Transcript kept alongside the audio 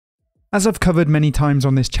As I've covered many times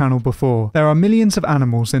on this channel before, there are millions of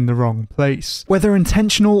animals in the wrong place. Whether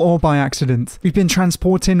intentional or by accident, we've been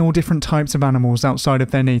transporting all different types of animals outside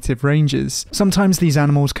of their native ranges. Sometimes these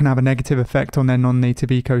animals can have a negative effect on their non-native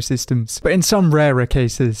ecosystems, but in some rarer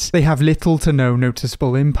cases, they have little to no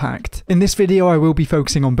noticeable impact. In this video, I will be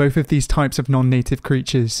focusing on both of these types of non-native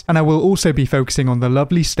creatures, and I will also be focusing on the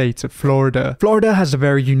lovely state of Florida. Florida has a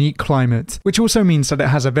very unique climate, which also means that it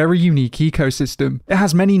has a very unique ecosystem. It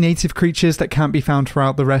has many native creatures that can't be found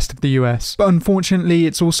throughout the rest of the US, but unfortunately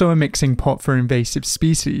it's also a mixing pot for invasive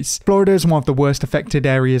species. Florida is one of the worst affected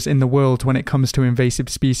areas in the world when it comes to invasive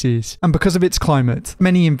species, and because of its climate,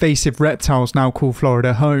 many invasive reptiles now call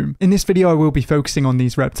Florida home. In this video I will be focusing on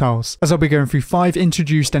these reptiles, as I'll be going through 5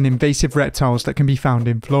 introduced and invasive reptiles that can be found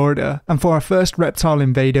in Florida. And for our first reptile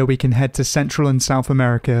invader we can head to Central and South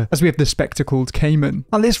America, as we have the spectacled caiman.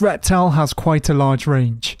 Now this reptile has quite a large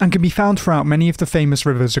range, and can be found throughout many of the famous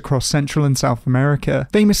rivers across Central and South America.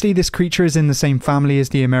 Famously, this creature is in the same family as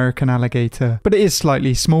the American alligator, but it is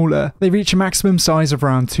slightly smaller. They reach a maximum size of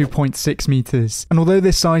around 2.6 meters, and although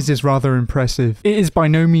this size is rather impressive, it is by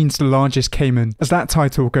no means the largest caiman, as that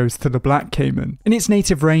title goes to the black caiman. In its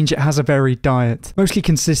native range, it has a varied diet, mostly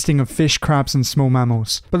consisting of fish, crabs, and small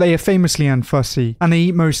mammals, but they are famously unfussy, and they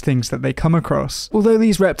eat most things that they come across. Although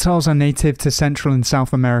these reptiles are native to Central and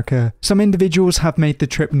South America, some individuals have made the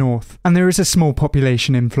trip north, and there is a small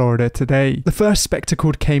population in Florida today. The first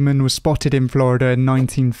spectacled caiman was spotted in Florida in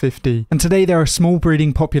 1950, and today there are small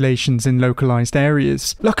breeding populations in localized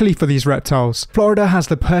areas. Luckily for these reptiles, Florida has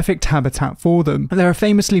the perfect habitat for them, and there are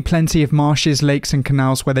famously plenty of marshes, lakes, and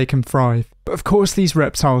canals where they can thrive. But of course these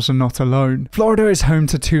reptiles are not alone. Florida is home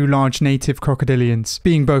to 2 large native crocodilians,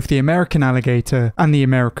 being both the American alligator and the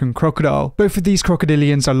American crocodile. Both of these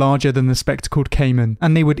crocodilians are larger than the spectacled caiman,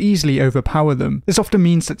 and they would easily overpower them. This often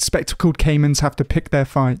means that spectacled caimans have to pick their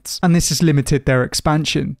fights, and this has limited their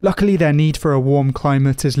expansion. Luckily their need for a warm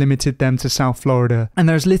climate has limited them to South Florida, and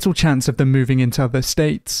there is little chance of them moving into other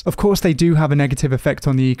states. Of course they do have a negative effect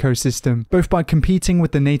on the ecosystem, both by competing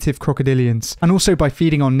with the native crocodilians, and also by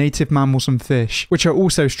feeding on native mammals and fish, which are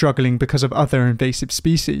also struggling because of other invasive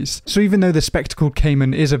species. So even though the spectacled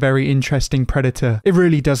caiman is a very interesting predator, it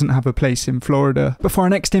really doesn't have a place in Florida. But for our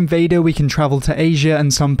next invader we can travel to Asia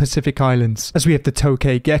and some Pacific islands, as we have the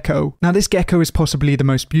Tokay Gecko. Now this gecko is possibly the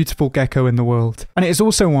most beautiful gecko in the world, and it is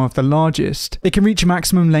also one of the largest. They can reach a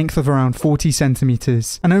maximum length of around 40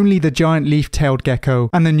 centimeters, and only the giant leaf-tailed gecko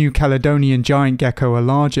and the New Caledonian giant gecko are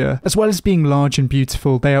larger. As well as being large and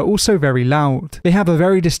beautiful, they are also very loud. They have a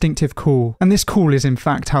very distinctive call, and this call is in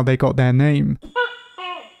fact how they got their name.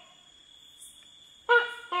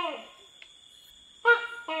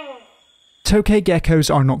 Tokay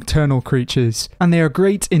geckos are nocturnal creatures, and they are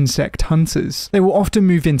great insect hunters. They will often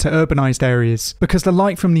move into urbanized areas, because the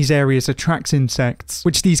light from these areas attracts insects,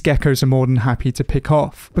 which these geckos are more than happy to pick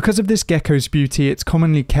off. Because of this gecko's beauty, it's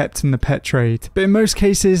commonly kept in the pet trade, but in most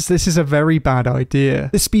cases this is a very bad idea.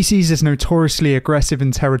 This species is notoriously aggressive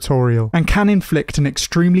and territorial, and can inflict an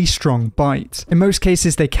extremely strong bite. In most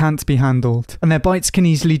cases they can't be handled, and their bites can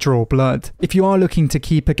easily draw blood. If you are looking to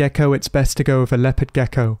keep a gecko, it's best to go with a leopard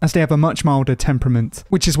gecko, as they have a much milder temperament,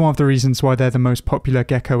 which is one of the reasons why they're the most popular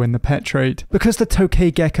gecko in the pet trade. Because the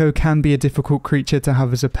Tokay gecko can be a difficult creature to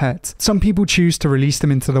have as a pet, some people choose to release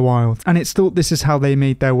them into the wild, and it's thought this is how they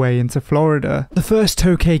made their way into Florida. The first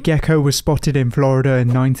Tokay gecko was spotted in Florida in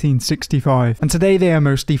 1965, and today they are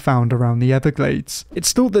mostly found around the Everglades.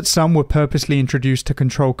 It's thought that some were purposely introduced to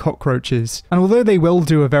control cockroaches, and although they will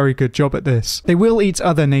do a very good job at this, they will eat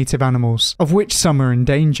other native animals, of which some are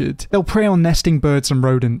endangered. They'll prey on nesting birds and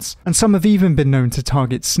rodents, and some have even been known to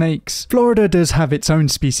target snakes. Florida does have its own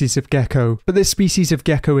species of gecko, but this species of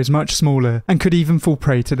gecko is much smaller and could even fall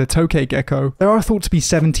prey to the Tokay gecko. There are thought to be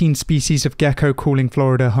 17 species of gecko calling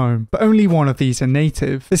Florida home, but only one of these are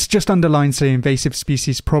native. This just underlines the invasive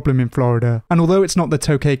species problem in Florida, and although it's not the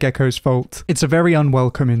Tokay gecko's fault, it's a very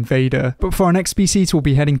unwelcome invader. But for our next species we'll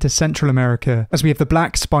be heading to Central America, as we have the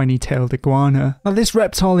black spiny-tailed iguana. Now this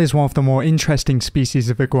reptile is one of the more interesting species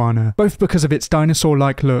of iguana, both because of its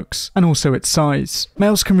dinosaur-like looks and also its size.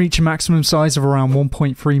 Males can reach a maximum size of around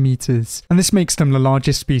 1.3 meters, and this makes them the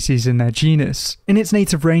largest species in their genus. In its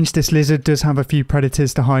native range, this lizard does have a few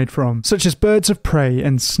predators to hide from, such as birds of prey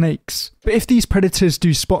and snakes. But if these predators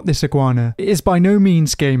do spot this iguana, it is by no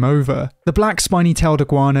means game over. The black spiny-tailed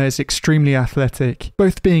iguana is extremely athletic,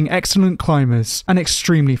 both being excellent climbers and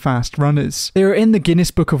extremely fast runners. They are in the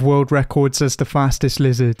Guinness Book of World Records as the fastest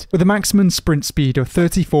lizard, with a maximum sprint speed of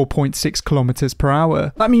 34.6 kilometers per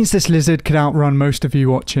hour. That means this lizard could outrun most of you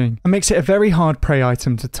watching, and makes it a very hard prey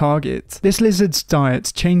item to target. This lizard's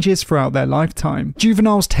diet changes throughout their lifetime.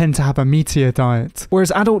 Juveniles tend to have a meatier diet,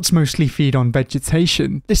 whereas adults mostly feed on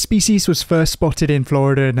vegetation. This species was first spotted in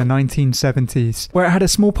Florida in the 1970s, where it had a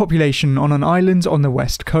small population on an island on the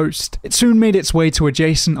west coast. It soon made its way to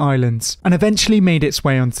adjacent islands, and eventually made its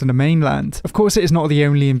way onto the mainland. Of course, it is not the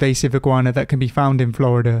only invasive iguana that can be found in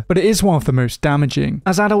Florida, but it is one of the most damaging.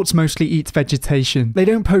 As adults mostly eat vegetation, they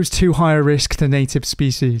don't pose too high a risk to native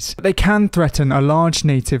species, but they can threaten a large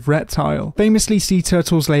native reptile. Famously, sea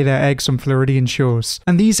turtles lay their eggs on Floridian shores,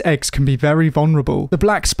 and these eggs can be very vulnerable. The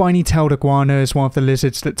black spiny-tailed iguana is one of the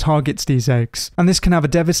lizards that targets these eggs, and this can have a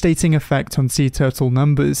devastating effect on sea turtle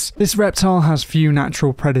numbers. This reptile has few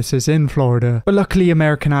natural predators in Florida, but luckily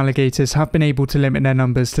American alligators have been able to limit their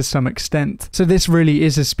numbers to some extent. So this really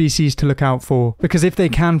is a species to look out for, because if they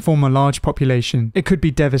can form a large population, it could be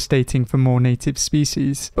devastating for more native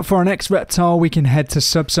species. But for our next reptile, we can head to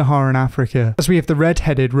sub-Saharan Africa, as we have the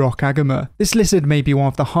red-headed rock Agama. This lizard may be one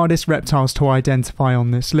of the hardest reptiles to identify on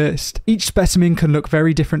this list. Each specimen can look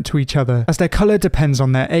very different to each other, as their colour depends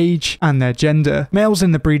on their age and their gender. Males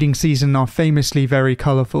in the breeding season are famously very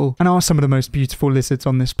colourful, and are some of the most beautiful lizards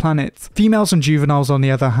on this planet. Females and juveniles on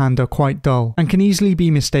the other hand are quite dull, and can easily be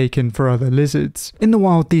mistaken for other lizards. In the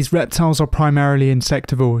wild, these reptiles are primarily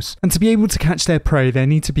insectivores, and to be able to catch their prey they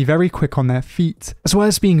need to be very quick on their feet. As well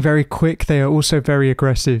as being very quick, they are also very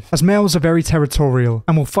aggressive, as males are very territorial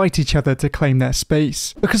and will fight each other to claim their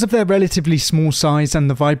space. Because of their relatively small size and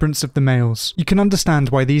the vibrance of the males, you can understand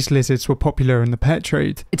why these lizards were popular in the pet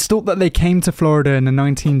trade. It's thought that they came to Florida in the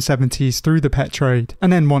 1970s through the pet trade,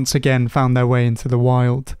 and then once again found their way into the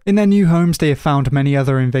wild. In their new homes they have found many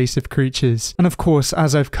other invasive creatures, and of course,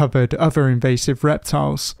 as I've covered, other invasive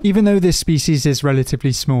reptiles. Even though this species is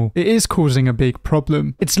relatively small, it is causing a big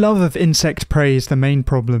problem. Its love of insect prey is the main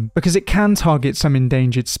problem, because it can target some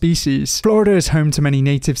endangered species. Florida is home to many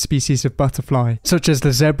native species of butterfly, such as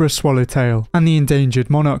the zebra swallowtail and the endangered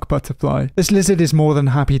monarch butterfly. This lizard is more than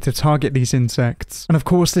happy to target these insects, and of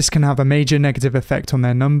course this can have a major negative effect on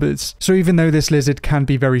their numbers. So even though this lizard can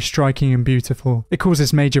be very striking and beautiful, it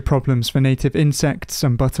causes major problems for native insects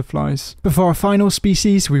and butterflies. But for our final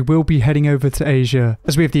species, we will be heading over to Asia,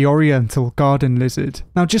 as we have the Oriental garden lizard.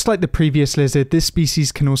 Now, just like the previous lizard, this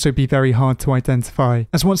species can also be very hard to identify,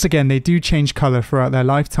 as once again they do change colour throughout their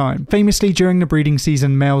lifetime. Famously, during the breeding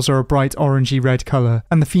season, males are a bright orangey red colour,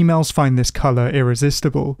 and the females find this colour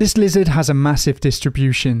irresistible. This lizard has a massive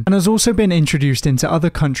distribution, and has also been introduced into other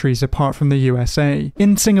countries apart from the USA.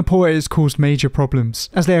 In Singapore, it has caused major problems,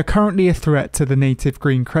 as they are currently a threat to the native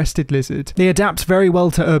green-crested lizard. They adapt very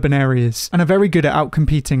well to urban areas, and are very good at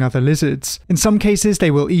outcompeting other lizards. In some cases,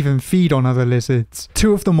 they will even feed on other lizards.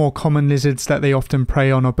 Two of the more common lizards that they often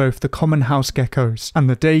prey on are both the common house geckos and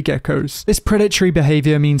the day geckos. This predatory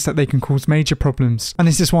behaviour means that they can cause major problems, and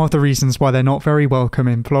this is one of the reasons why they're not very welcome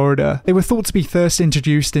in Florida. They were thought to be first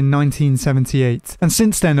introduced in 1978, and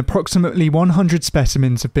since then approximately 100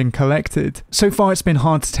 specimens have been collected. So far it's been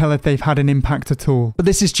hard to tell if they've had an impact at all, but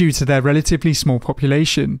this is due to their relatively small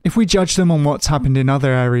population. If we judge them on what's happened in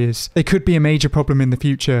other areas, they could be a major problem in the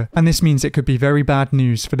future, and this means it could be very bad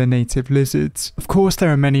news for the native lizards. Of course,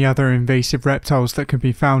 there are many other invasive reptiles that can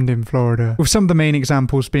be found in Florida, with some of the main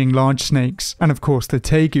examples being large snakes, and of course the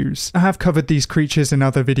tegus. I have covered these creatures in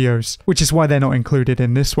other videos, which is why they're not included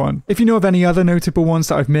in this one. If you know of any other notable ones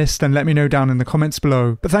that I've missed, then let me know down in the comments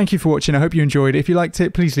below. But thank you for watching, I hope you enjoyed. If you liked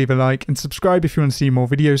it, please leave a like, and subscribe if you want to see more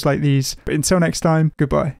videos like these. But until next time,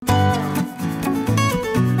 goodbye.